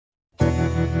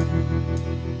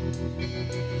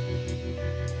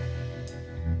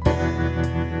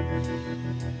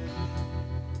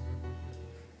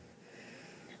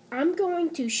I'm going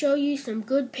to show you some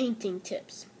good painting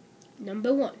tips.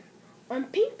 Number 1. On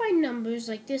paint by numbers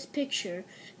like this picture,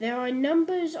 there are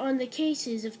numbers on the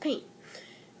cases of paint.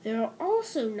 There are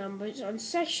also numbers on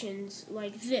sections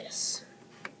like this.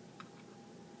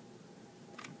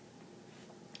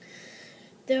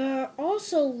 There are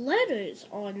also letters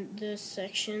on the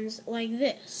sections like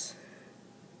this.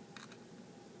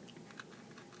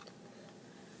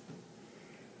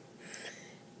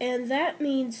 And that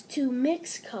means to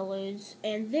mix colors,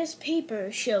 and this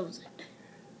paper shows it.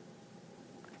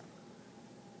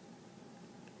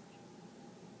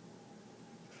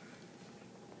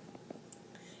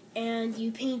 And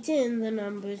you paint in the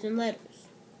numbers and letters.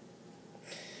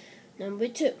 Number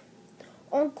 2.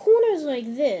 On corners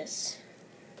like this,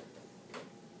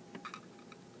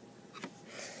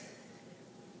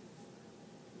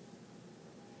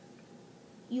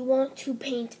 you want to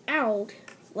paint out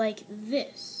like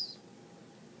this.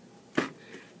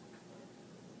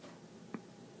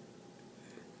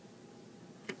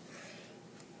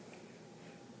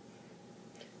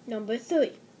 Number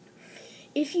 3.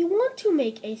 If you want to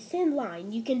make a thin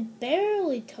line, you can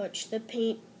barely touch the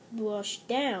paintbrush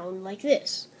down like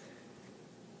this.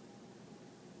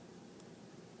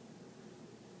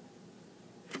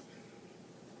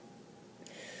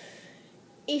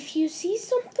 If you see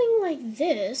something like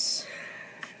this,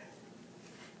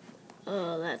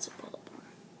 oh, that's a problem.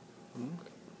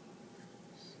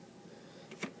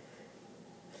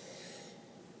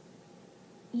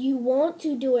 You want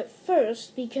to do it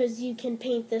first because you can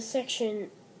paint the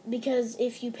section, because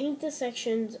if you paint the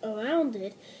sections around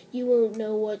it, you won't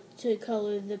know what to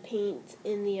color the paint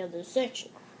in the other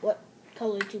section. What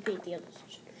color to paint the other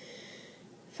section.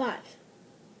 5.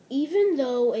 Even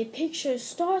though a picture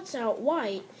starts out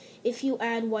white, if you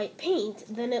add white paint,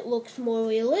 then it looks more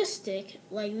realistic,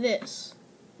 like this.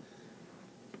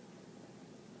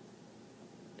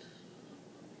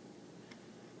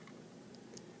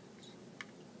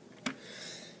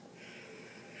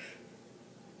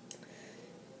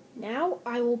 Now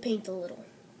I will paint a little.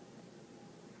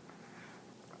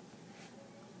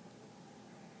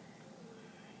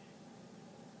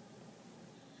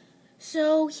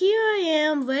 So here I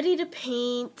am, ready to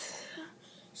paint.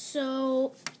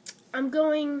 So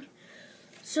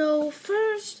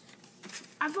first,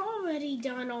 I've already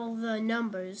done all the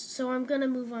numbers, so I'm going to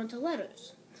move on to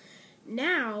letters.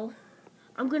 Now,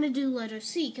 I'm going to do letter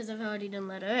C because I've already done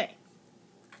letter A.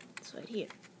 It's right here.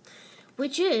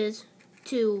 Which is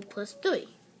 2 plus 3.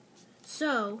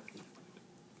 So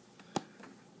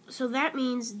that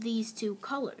means these two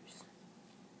colors.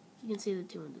 You can see the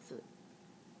 2 and the 3.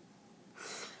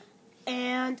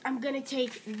 And I'm going to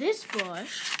take this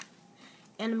brush,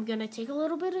 and I'm going to take a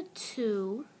little bit of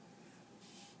 2,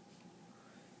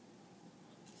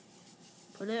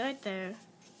 put it right there,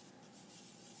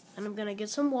 and I'm going to get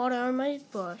some water on my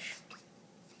brush,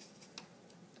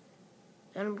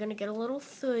 and I'm going to get a little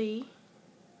 3,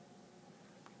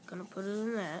 going to put it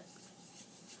in that.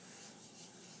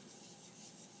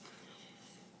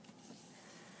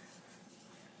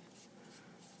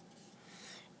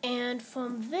 And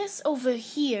from this over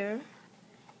here,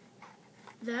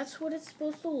 that's what it's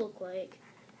supposed to look like.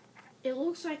 It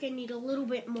looks like I need a little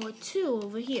bit more 2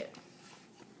 over here.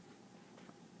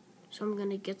 So I'm going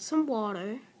to get some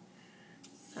water.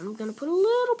 And I'm going to put a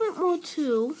little bit more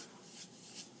 2.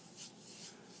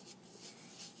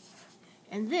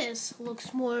 And this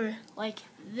looks more like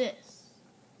this.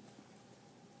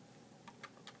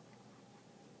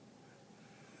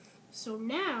 So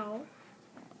now,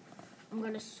 I'm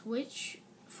going to switch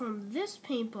from this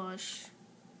paintbrush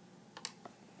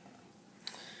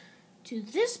to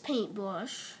this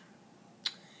paintbrush,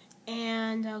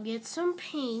 and I'll get some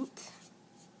paint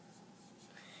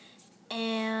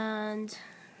and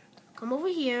come over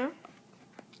here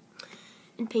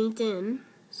and paint in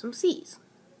some C's.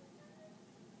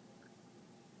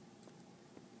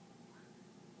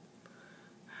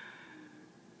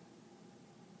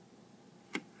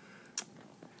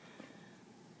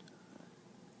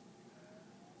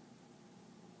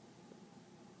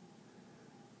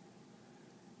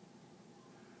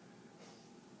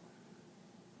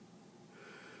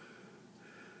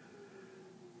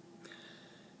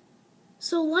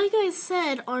 So like I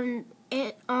said, on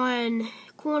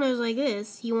corners like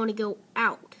this, you want to go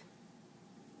out.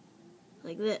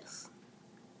 Like this.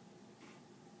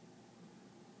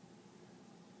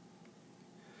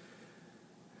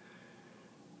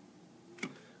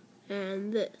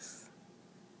 And this.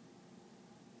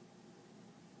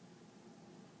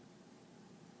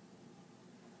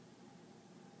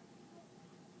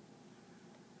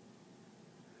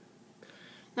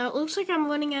 Now it looks like I'm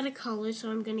running out of color, so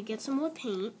I'm going to get some more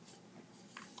paint.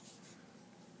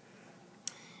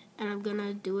 And I'm going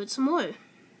to do it some more.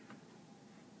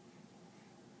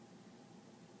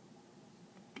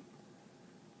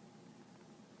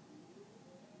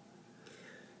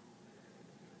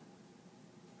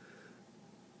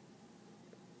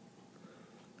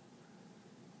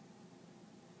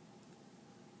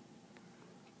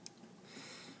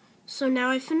 So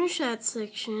now I finished that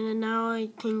section, and now I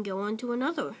can go on to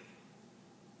another.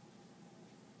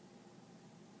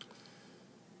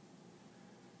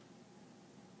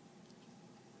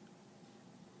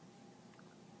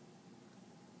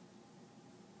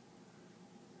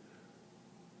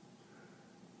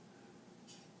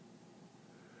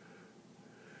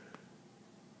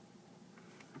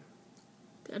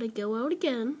 Gotta go out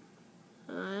again,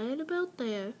 right about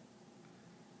there.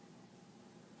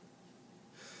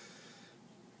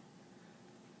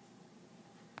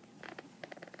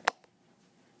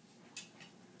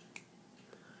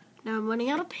 Now I'm running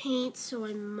out of paint, so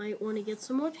I might want to get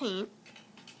some more paint.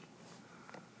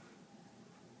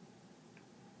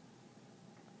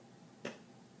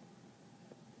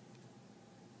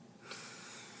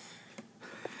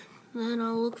 Then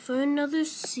I'll look for another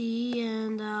C,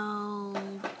 and I'll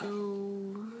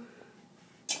go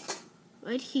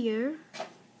right here.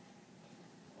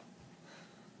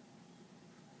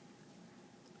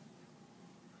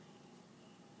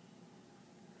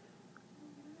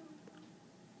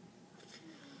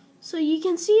 So you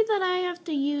can see that I have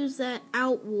to use that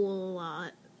out wall a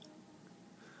lot,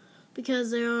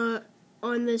 because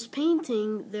on this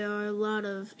painting there are a lot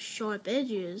of sharp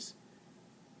edges.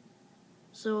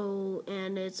 So,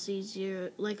 and it's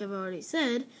easier, like I've already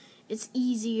said, it's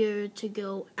easier to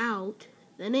go out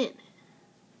than in.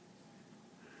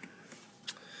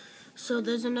 So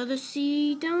there's another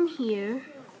C down here.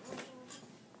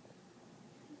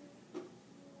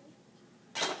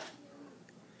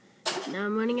 Now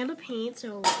I'm running out of paint,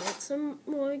 so I'll get some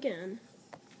more again.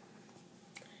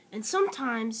 And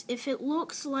sometimes, if it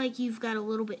looks like you've got a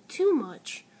little bit too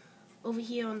much over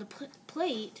here on the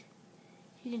plate,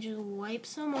 you can just wipe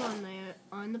some on there,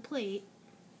 on the plate,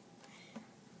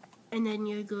 and then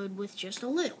you're good with just a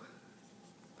little.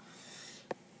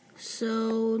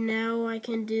 So now I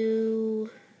can do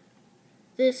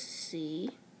this C.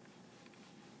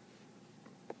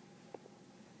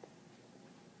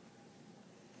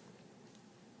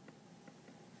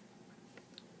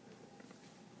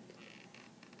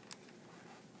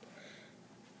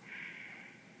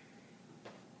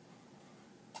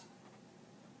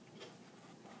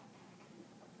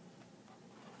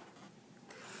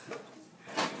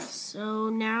 So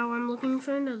now I'm looking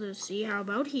for another C. How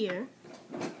about here?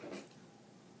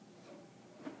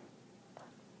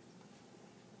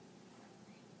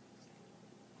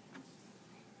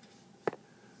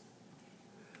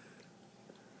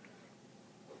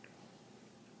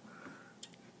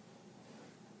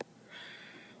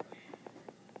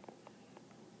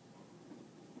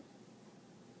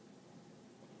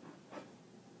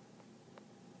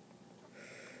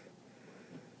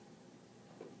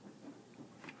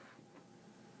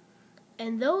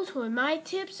 And those were my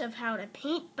tips of how to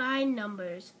paint by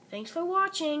numbers. Thanks for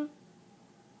watching.